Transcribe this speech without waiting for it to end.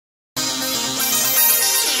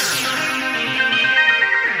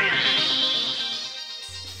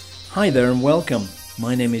Hi there and welcome.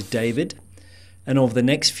 My name is David, and over the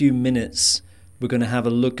next few minutes we're going to have a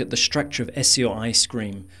look at the structure of SEO ice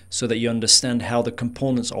cream so that you understand how the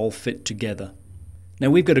components all fit together. Now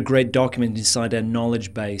we've got a great document inside our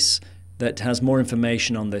knowledge base that has more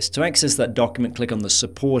information on this. To access that document, click on the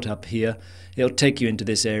support up here. It'll take you into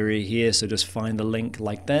this area here, so just find the link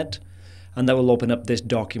like that and that will open up this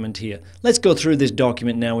document here. Let's go through this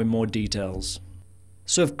document now in more details.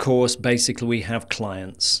 So of course, basically we have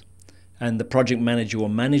clients. And the project manager will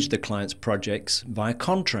manage the client's projects via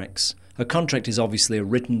contracts. A contract is obviously a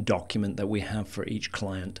written document that we have for each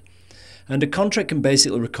client. And a contract can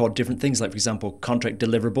basically record different things, like for example, contract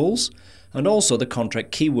deliverables and also the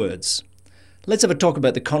contract keywords. Let's have a talk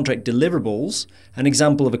about the contract deliverables. An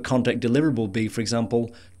example of a contract deliverable would be, for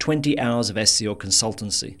example, 20 hours of SEO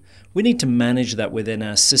consultancy. We need to manage that within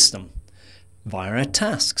our system via our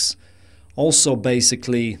tasks. Also,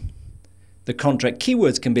 basically, the contract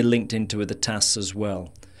keywords can be linked into the tasks as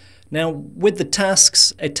well. Now, with the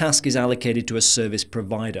tasks, a task is allocated to a service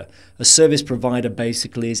provider. A service provider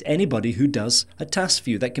basically is anybody who does a task for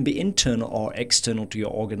you. That can be internal or external to your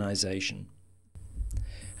organization.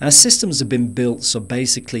 Our systems have been built so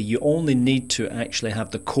basically you only need to actually have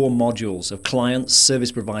the core modules of clients,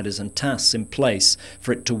 service providers and tasks in place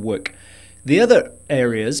for it to work. The other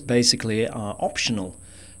areas basically are optional.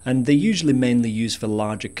 And they're usually mainly used for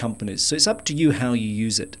larger companies. So it's up to you how you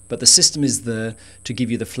use it. But the system is there to give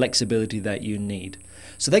you the flexibility that you need.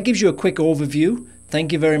 So that gives you a quick overview.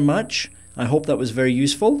 Thank you very much. I hope that was very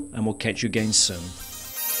useful, and we'll catch you again soon.